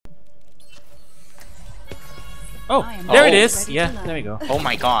Oh, there it is. Yeah, there we go. Oh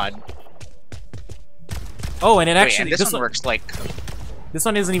my god. Oh, and it Wait, actually and this one works like. This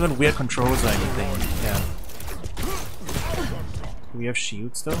one isn't even weird controls or anything. Yeah. Do we have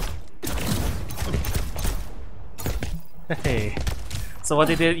shields though? Hey. So what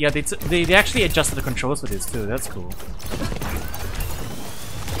they did? Yeah, they actually adjusted the controls for this too. That's cool.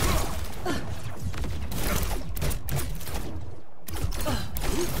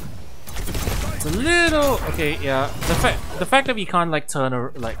 It's a little okay. Yeah, the fact that we can't like turn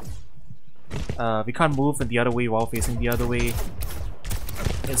or like we can't move in the other way while facing the other way.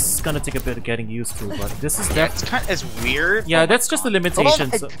 It's gonna take a bit of getting used to, but this is it's kind of it's weird. Yeah, that's just the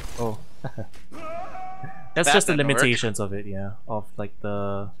limitations. Oh, that's just the didn't limitations of it. Yeah, of like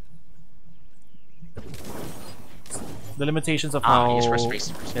the limitations of how it's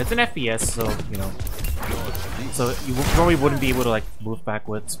an FPS, so you know, so you probably wouldn't be able to like move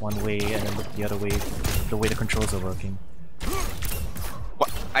backwards one way and then look the other way, the way the controls are working.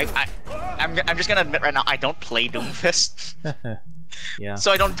 What? I'm just gonna admit right now, I don't play Doomfist. Yeah.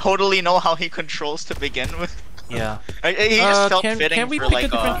 So I don't totally know how he controls to begin with. Yeah. He just felt fitting can we for pick like a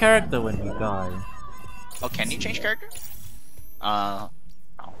different character when you die? Oh, can you change character? Oh.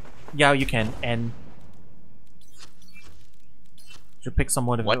 Yeah, you can. And you pick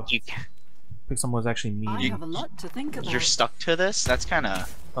someone. What you can? Pick someone who's actually me. I have a lot to think about. You're stuck to this. That's kind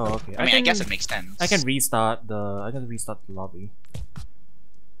of. Oh, okay. I mean, I guess it makes sense. I can restart the. I can restart the lobby.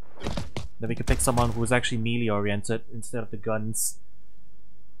 Then we can pick someone who's actually melee oriented instead of the guns.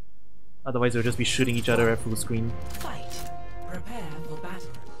 Otherwise, we'll just be shooting each other at full screen. Fight. Prepare for battle.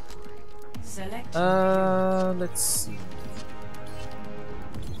 Select. Let's see.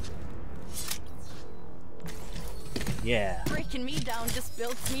 Yeah. Breaking me down just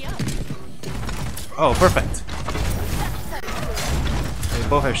builds me up. Oh, perfect. They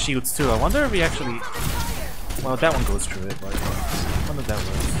both have shields too. I wonder if we actually. Well, that one goes through it, but I wonder if that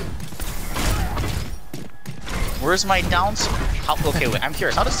works. Where's my down smash? How, okay, wait, I'm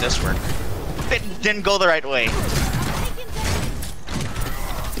curious. How does this work? It didn't go the right way.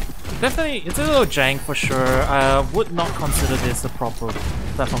 Definitely, it's a little jank for sure. I would not consider this a proper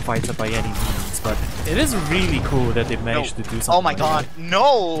platform fighter by any means, but it is really cool that they managed to do something. Oh my like god, that.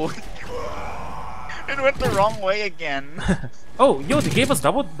 no! It went the wrong way again. Oh, yo, they gave us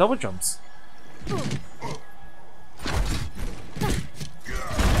double jumps.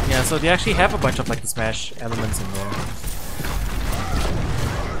 Yeah, so they actually have a bunch of like the smash elements in there.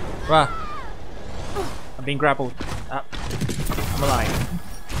 Rah! I'm being grappled. Ah, I'm alive.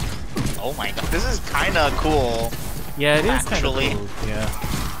 Oh my god, this is kinda cool. Yeah, it is kinda actually. cool. Yeah.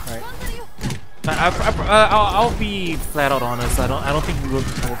 Right. I'll be flat out honest. I don't think we will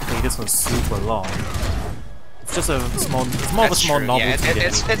play this for super long. It's just a small. It's more of a small novelty. Yeah,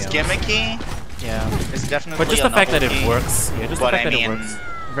 it's gimmicky. Yeah. It's definitely. But just a the fact that it novelty, works. Yeah, just the but fact I that mean... it works.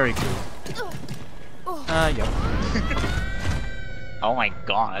 Very cool. Yep. Oh my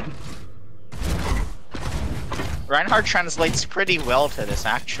god. Reinhardt translates pretty well to this,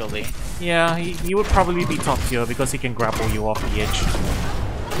 actually. Yeah, he would probably be top tier because he can grapple you off the edge.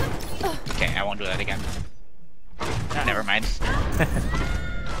 Okay, I won't do that again. Never mind.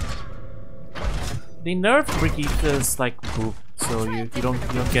 They nerfed Brigitta's like boop, so you don't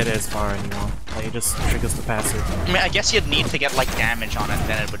get it as far anymore. Like, it just triggers the passive. I mean, I guess you'd need to get like damage on it,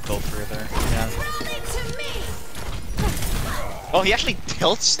 then it would go further. Yeah. Oh, he actually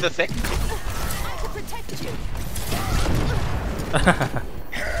tilts the thing.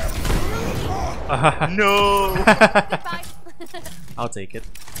 No. I'll take it.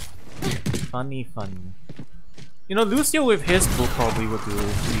 Funny. You know, Lucio with his book probably would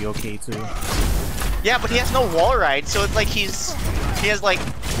be okay too. Yeah, but he has no wall ride, so it's like he has like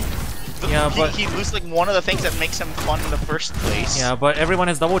he loses like one of the things that makes him fun in the first place. Yeah, but everyone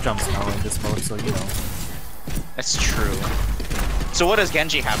has double jumps now in this mode, so you know. That's true. So what does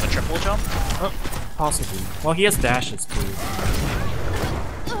Genji have? A triple jump? Possibly. Well, he has dashes too.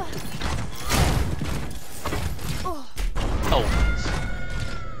 Oh.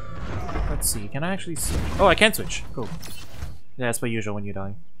 Let's see. Can I actually switch? Oh, I can switch. Cool. Yeah, that's per usual when you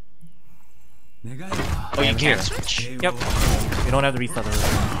die. Oh, you can switch? Yep. You don't have to restart the room.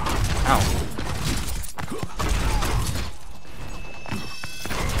 Ow.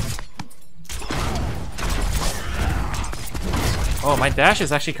 Oh, my dash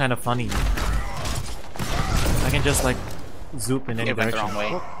is actually kind of funny. I can just like zoop in any direction. Went the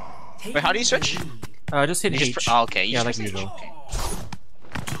wrong way. Wait, how do you switch? Just hit H. Oh, okay, you yeah, like switch. usual. Okay.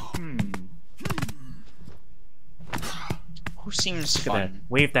 Who seems fun?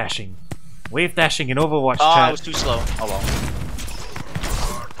 Wave dashing. Wave dashing in Overwatch Oh, chat. I was too slow. Oh well.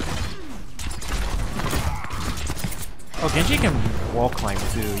 Oh, Genji can wall climb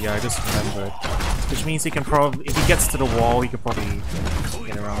too. Yeah, I just remembered. Which means he can probably, if he gets to the wall, he can probably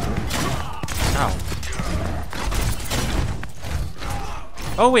get around it. Ow.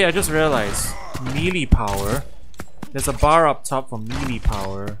 Oh wait, I just realized. Melee power. There's a bar up top for melee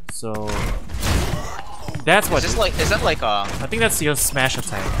power, so that's what. Is that like a? I think that's your smash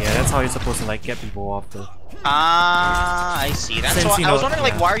attack. Yeah, that's how you're supposed to like get people off the. Ah, I see. That's why I was wondering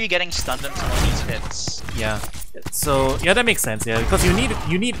like, why are you getting stunned on some of these hits? Yeah. So yeah, that makes sense. Yeah, because you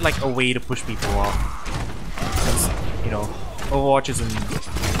need like a way to push people off. Because, you know, Overwatch isn't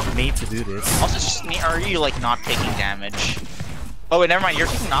made to do this. Also, just are you like not taking damage? Oh wait, never mind. You're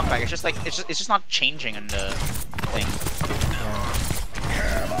taking knockback. It's just like it's just not changing in the thing.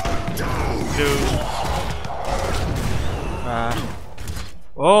 Yeah.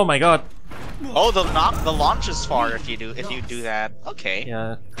 Oh my god. Oh, the launch is far if you do that. Okay.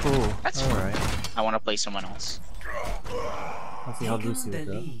 Yeah, cool. That's alright. I want to play someone else. Let's see how Lucio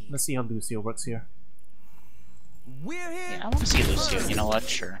does. Let's see how Lucio works here. Yeah, I want to see Lucio. You know what?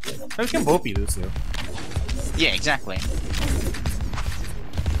 Sure. We can both be Lucio. Yeah, exactly.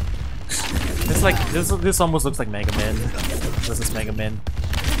 It's like this almost looks like Mega Man versus Mega Man.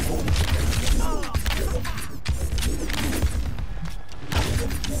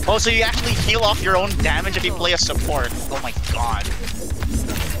 Oh, so you actually heal off your own damage if you play a support. Oh my god.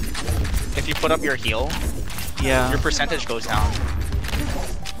 If you put up your heal, yeah, your percentage goes down.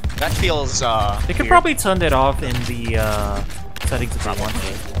 That feels They could probably turn that off in the settings if they want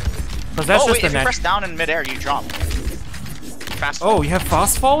to. Because that's just if you press down in midair, you drop. Fast fall. Oh, you have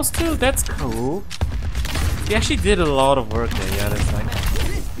fast falls too? That's cool. You actually did a lot of work there, yeah, that's nice.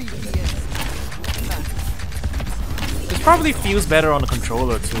 This probably feels better on the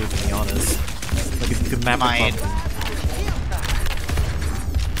controller too, to be honest. Like if you could map it properly.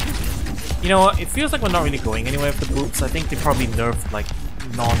 You know what, it feels like we're not really going anywhere with the boots. I think they probably nerfed like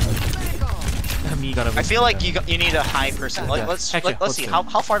I feel like you need a high percent. Like, let's see, how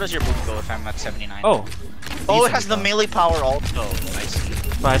far does your boot go if I'm at 79? Oh, it has the melee power also. I see.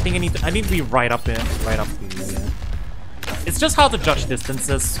 But I think I need to be right up to you. Yeah. It's just hard to judge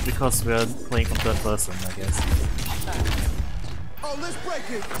distances because we're playing from third person, I guess. Oh, let's break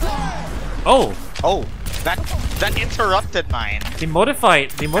it. Oh, that interrupted mine. They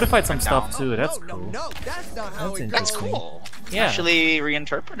modified some stuff too. That's cool. No, that's not how it That's cool. Yeah. Actually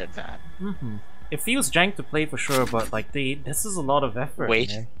reinterpreted that. It feels jank to play for sure, but like this is a lot of effort. Wait,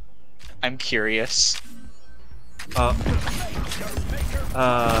 man. I'm curious. Oh,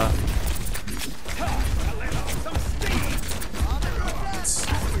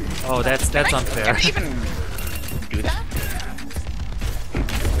 that's unfair. Can we even do that?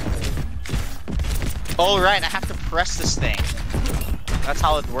 Oh right, I have to press this thing. That's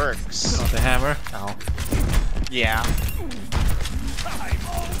how it works. Oh, the hammer? Oh. Yeah.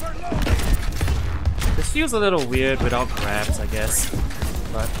 This feels a little weird without grabs, I guess.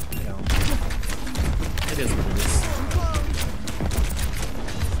 But, you know, it is what it is.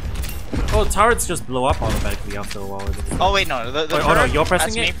 Oh, turrets just blow up automatically after a while. Oh wait, no. The oh no, you're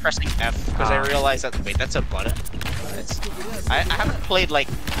pressing it? That's me pressing F, because I realized that, wait, that's a button. I haven't played, like,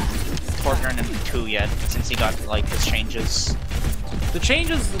 Torbjorn in 2 yet, since he got, like, his changes. The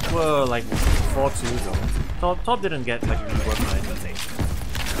changes were, like, 4-2 though. Top didn't get, like, reworked or anything.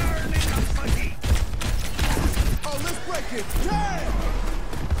 Oh, let's break it.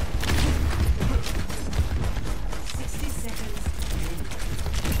 60 seconds.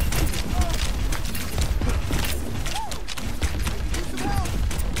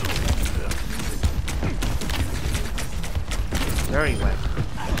 Very wet.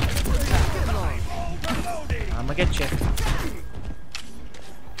 I'ma get you.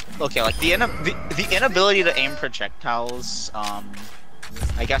 Okay, like the inability to aim projectiles, I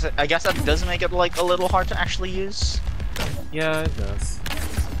guess that does make it like a little hard to actually use. Yeah, it does.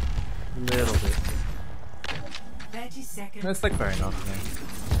 A little bit. 30 seconds. That's like fair enough, man.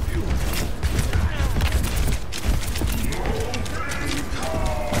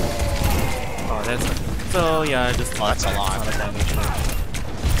 Oh, that's so yeah, just that's a lot of damage there.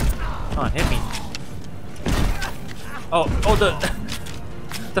 Come on, hit me. Oh,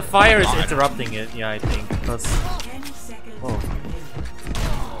 the fire is interrupting it. Yeah, I think because. Oh.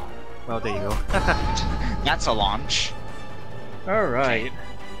 Well, there you go. That's a launch. All right.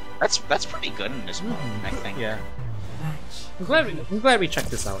 That's pretty good in this mode, I think. Yeah. I'm glad we checked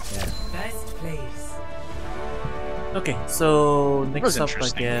this out. Yeah. First place. Okay, so next up, I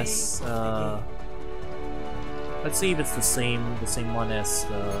guess. Let's see if it's the same one as.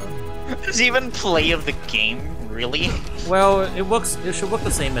 Does even play of the game really? Well, it works. It should work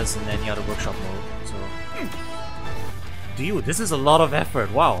the same as in any other workshop mode. So. Dude, this is a lot of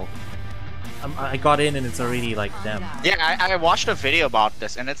effort. Wow. I got in and it's already like, damn. Yeah, I watched a video about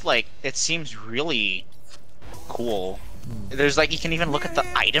this and it's like, it seems really cool. There's like, you can even look at the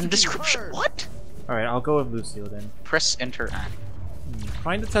item description. What? Alright, I'll go with Lucio then. Press interact.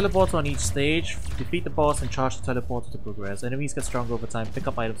 Find the teleporter on each stage, defeat the boss and charge the teleporter to progress. Enemies get stronger over time, pick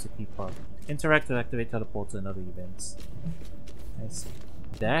up items to keep up. Interact to activate teleporter and other events. Nice.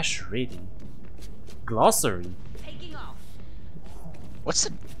 Dash ready. Glossary. Taking off. What's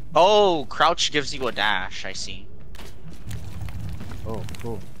the... Oh, crouch gives you a dash, I see. Oh,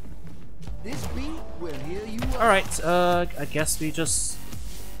 cool. This beat will heal you up. Alright, I guess we just...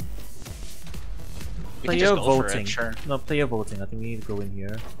 We can Player just go for voting. it, sure. No, player voting. I think we need to go in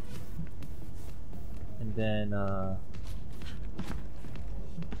here. And then,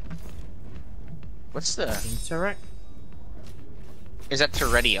 What's the... interact? Is that to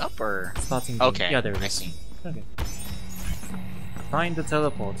ready up, or...? Starting game. Okay, Yeah, there it I is. see. Okay. Find the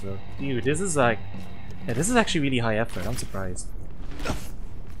teleporter. Dude, this is like... Yeah, this is actually really high effort. I'm surprised.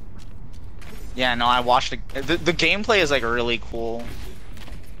 Yeah, no, I watched the gameplay is like really cool.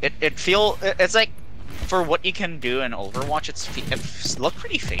 It's like for what you can do in Overwatch, it's looked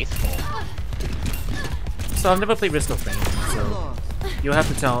pretty faithful. So I've never played Risk of Fame, so you'll have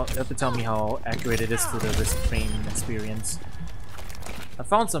to tell me how accurate it is to the Risk of Fame experience. I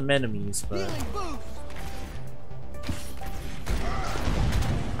found some enemies, but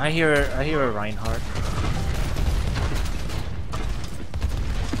I hear a Reinhardt.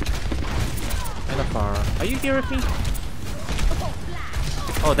 And a Pharah. Are you here with me?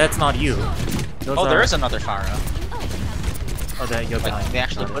 Oh, that's not you. Those There is another Pharah. Oh, that you're behind. They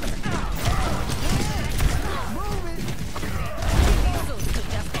actually put him in.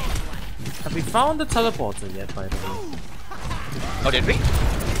 Have we found the teleporter yet, by the way? Oh, did we?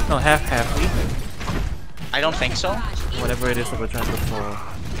 No, have we? I don't think so. Whatever it is that we're trying to look for.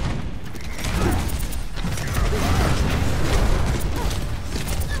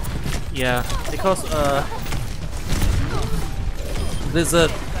 Yeah, because Blizzard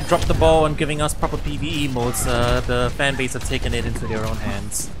dropped the ball on giving us proper PvE modes. The fan base have taken it into their own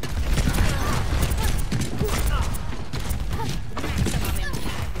hands.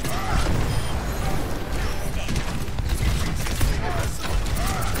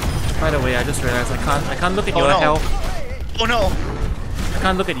 By the way, I just realized I can't look at your health. Oh no! I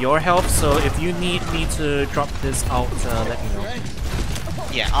can't look at your health, so if you need me to drop this out, let me know.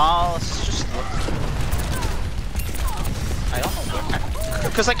 Yeah, let's just look. I don't know what...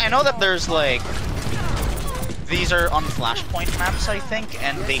 Because, like, I know that there's, like... These are on Flashpoint maps, I think,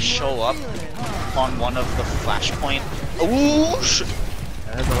 and they show up on one of the Flashpoint... Ooh, shit!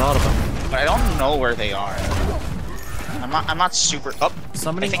 There's a lot of them. But I don't know where they are. I'm not super... Oh,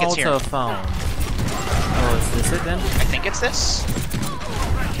 Summoning I think it's here. altar found. Oh, is this it then? I think it's this.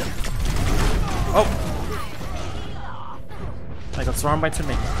 Oh! I got swarmed by too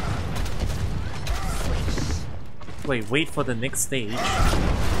many. Wait for the next stage.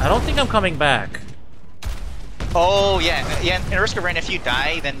 I don't think I'm coming back. Oh, yeah, in Risk of Rain, if you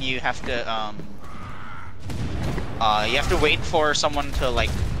die, then you have to, you have to wait for someone to, like,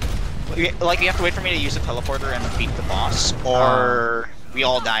 you have to wait for me to use the teleporter and beat the boss, or we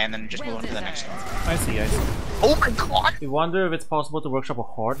all die and then just move on to the next one. I see. Oh my god! I wonder if it's possible to workshop a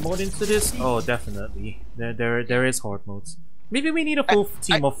horde mode into this? Oh, definitely. There is horde modes. Maybe we need a full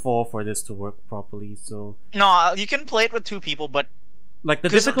team of 4 for this to work properly, so... No, you can play it with 2 people, but... Like, the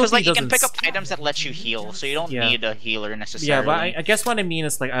difficulty like, you doesn't... can pick up items that let you heal, so you don't need a healer necessarily. Yeah, but I guess what I mean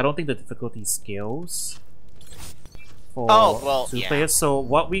is, like, I don't think the difficulty scales for 2 players. So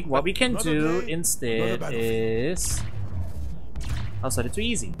what we can do instead is... I'll set it to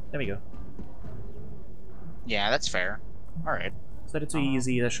easy. There we go. Yeah, that's fair. Alright. Set it to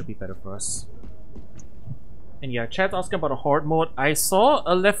easy, that should be better for us. And yeah, chat's asking about a horde mode. I saw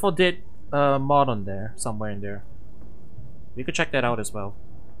a Left 4 Dead mod on there, somewhere in there. We could check that out as well.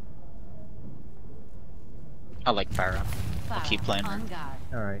 I like Pharah. I'll keep playing her.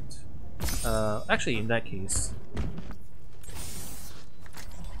 Alright. Actually, in that case...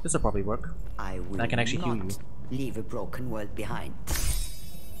 This will probably work. I can actually heal you. Leave a broken world behind.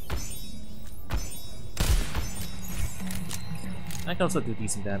 I can also do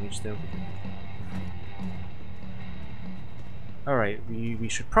decent damage though. Alright, we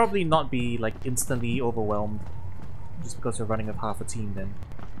should probably not be like instantly overwhelmed just because we're running with half a team then.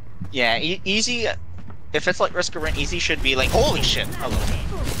 Yeah, easy. If it's like Risk of Rain, easy should be like, holy shit! Hello.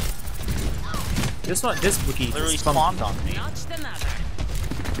 This bookie literally spawned on me.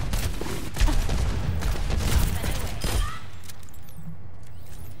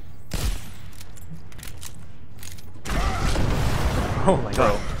 Oh my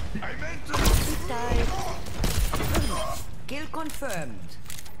god. Kill confirmed.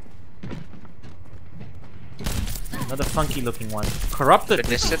 Another funky looking one. Corrupted. Could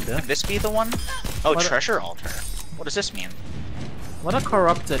this be the one? Oh, What treasure altar. What does this mean? What are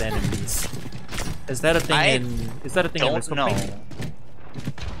corrupted enemies? Is that a thing Is that a thing in Risk of Don't know. Rain?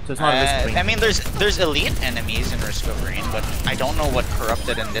 So it's not a Risk of Rain. I mean, there's elite enemies in Risk of Rain, but I don't know what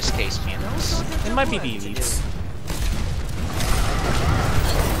corrupted in this case means. It might be the elites.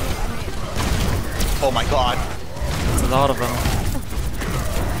 Oh my god. There's a lot of them.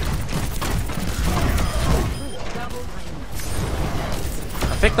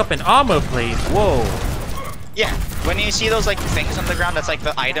 I picked up an armor plate. Whoa. Yeah, when you see those like things on the ground, that's like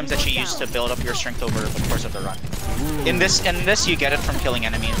the items that you use to build up your strength over the course of the run. In this you get it from killing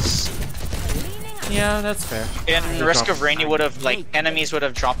enemies. Yeah, that's fair. In Risk of Rain, you would have like enemies would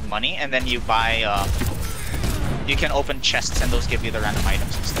have dropped money, and then you buy. You can open chests, and those give you the random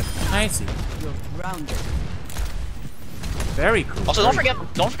items instead. I see. You're grounded. Very cool. Also, very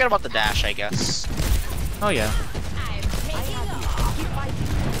don't forget about the dash, I guess. Oh yeah.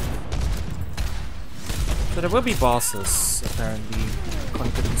 So there will be bosses, apparently,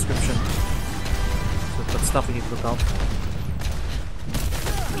 according to the description. So that's stuff we need to look out for.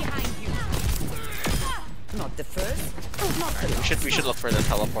 Not the first. Not the last. We should look for the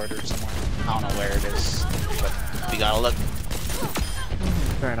teleporter somewhere. I don't know where it is, but we gotta look.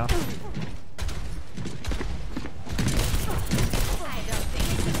 Fair enough.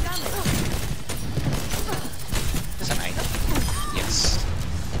 Is an item? Yes.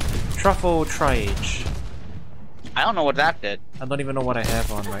 Truffle Triage. I don't know what that did. I don't even know what I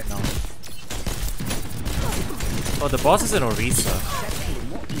have on right now. Oh, the boss is in Orisa.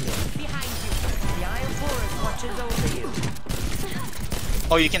 The Iron Forest watches over you.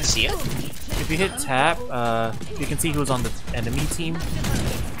 Oh, you can see it? If you hit tab, you can see who's on the enemy team.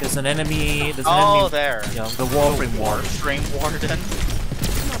 There's an enemy. There's an enemy. There. Yeah, the Warframe Ward. Warframe Warden.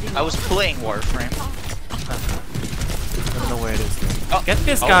 I was playing Warframe. I don't know where it is. Though. Oh. Get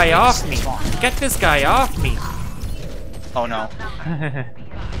this Oh, guy it's off me! spawn. Get this guy off me! Oh no.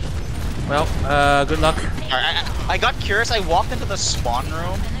 Well, good luck. I got curious. I walked into the spawn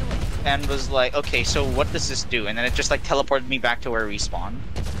room and was like, okay, so what does this do? And then it just like teleported me back to where we spawn.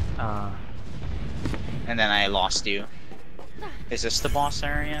 And then I lost you. Is this the boss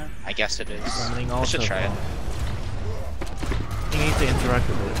area? I guess it is. Something I should also try it. You need to interact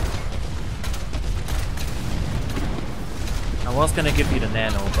with it. I was gonna give you the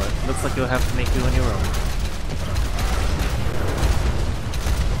nano, but looks like you'll have to make do on your own.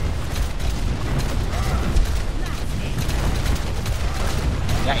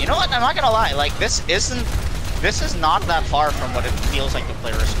 Yeah, you know what? I'm not gonna lie. Like this is not that far from what it feels like to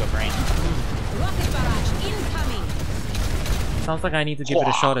play Risk of Rain. Rocket barrage incoming. Sounds like I need to give it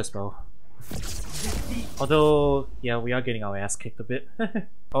a shot as well. Although, yeah, we are getting our ass kicked a bit.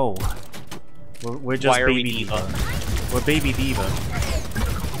 Oh. We're just Why are we baby Diva? We're baby diva.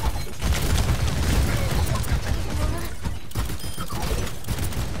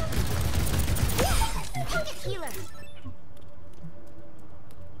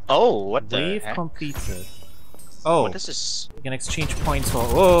 Oh, what the Wave heck? completed. Oh, What is this? you can exchange points for.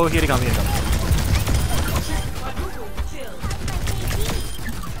 Oh, here they come, here they come.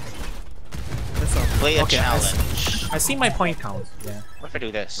 Play a Okay, challenge. I see my point count. Yeah. What if I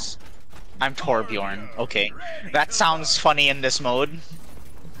do this? I'm Torbjorn. Okay, that sounds funny in this mode.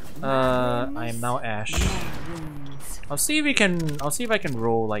 I am now Ash. I'll see if we can. I'll see if I can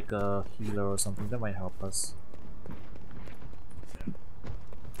roll like a healer or something. That might help us.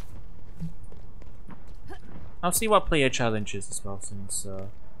 I'll see what player challenge is as well, since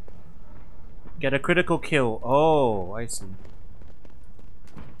get a critical kill. Oh, I see.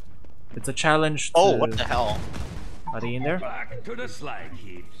 It's a challenge. Oh, what the hell? Are they in there? Back to the slag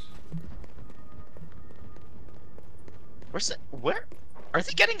heaps. Where's it? Where? Are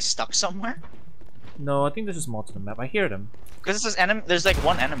they getting stuck somewhere? No, I think there's just more to the map. I hear them. Because this is there's like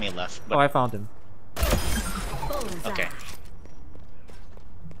one enemy left. But... Oh, I found him. Okay.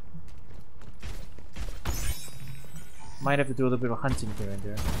 Might have to do a little bit of hunting here and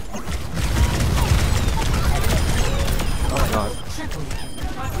there. Oh my god.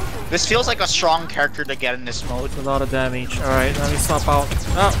 This feels like a strong character to get in this mode. It's a lot of damage. Alright, let me swap out.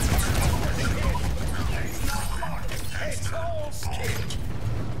 Oh!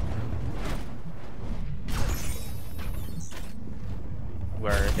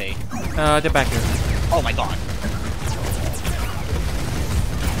 Where are they? They're back here. Oh my god.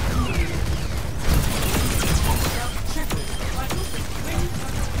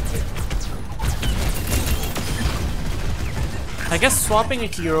 I guess swapping a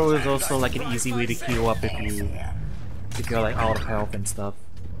hero is also like an easy way to queue up if you're like out of health and stuff.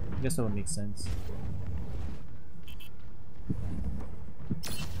 I guess that would make sense.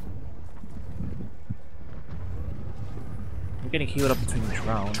 We're getting healed up between each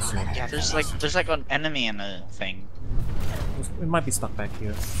round, so Yeah, there's like an enemy in a thing. we might be stuck back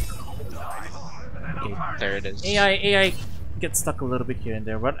here. Okay. There it is. AI gets stuck a little bit here and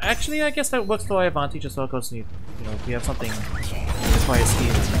there, but actually I guess that works to our advantage as well because you know we have something that requires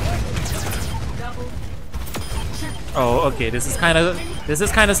speed. Oh, okay. This is kind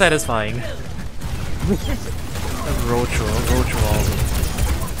of satisfying. Roach roll.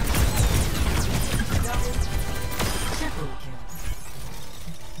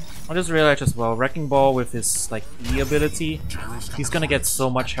 I just realized as well, Wrecking Ball with his like E ability, he's gonna get so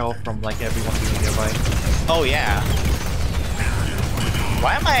much health from like everyone being nearby. Oh yeah.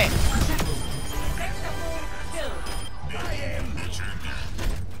 Why am I?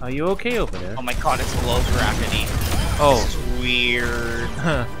 Are you okay over there? Oh my god, it's low gravity. Oh, This is weird.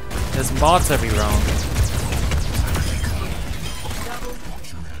 there's mods every round.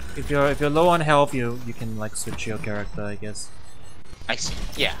 If you're low on health, you can like switch your character, I guess. I see.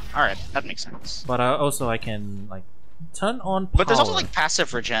 Yeah. All right, that makes sense. But also I can like turn on power. But there's also like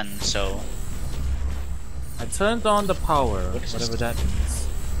passive regen, so. I turned on the power, whatever that means.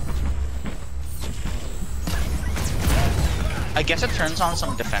 I guess it turns on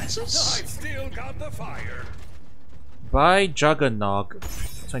some defenses. I've still got the fire. By Juggernog,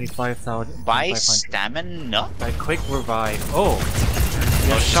 25,000. By stamina. By quick revive. Oh,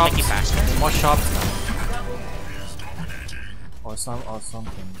 Oh, just make it faster. more shops now. Or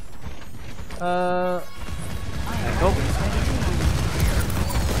something. Echo?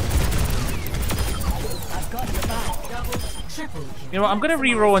 You know what, I'm gonna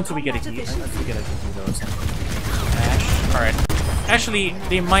reroll until we get a heat. Until we get a healer or something. Alright. Actually,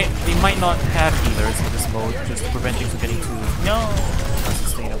 they might not have healers in this mode, just to prevent things from getting too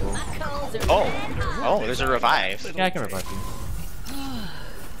unsustainable. Oh, there's a revive. Yeah, I can revive you.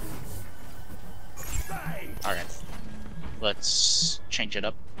 Alright. Let's change it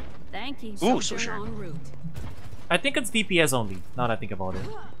up. Thank you. Ooh, so sure. En route. I think it's DPS only, now that I think about it.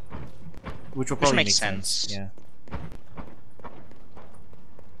 Which will probably makes make sense. Yeah.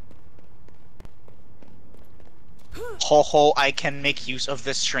 Ho ho, I can make use of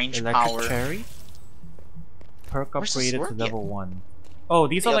this strange Electric power. Cherry? Perk Where's the upgraded sword? to Yeah. level 1. Oh,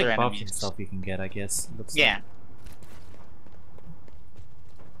 these The are like other buffs and enemies. stuff you can get, I guess. Looks Yeah. like.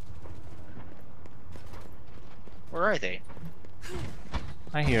 Where are they?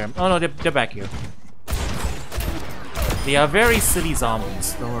 I hear them. Oh no, they're back here. They are very silly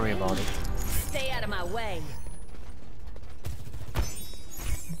zombies, don't worry about it. Stay out of my way.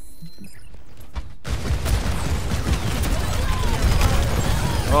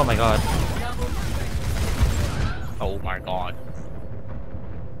 Oh my god. Oh my god.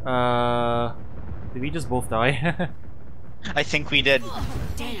 Did we just both die? I think we did.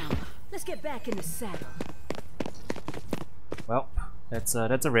 Damn. Let's get back in the saddle. Well, that's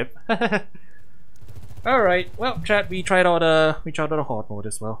a rip. Alright, well chat, we tried out a hard mode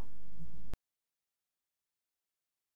as well.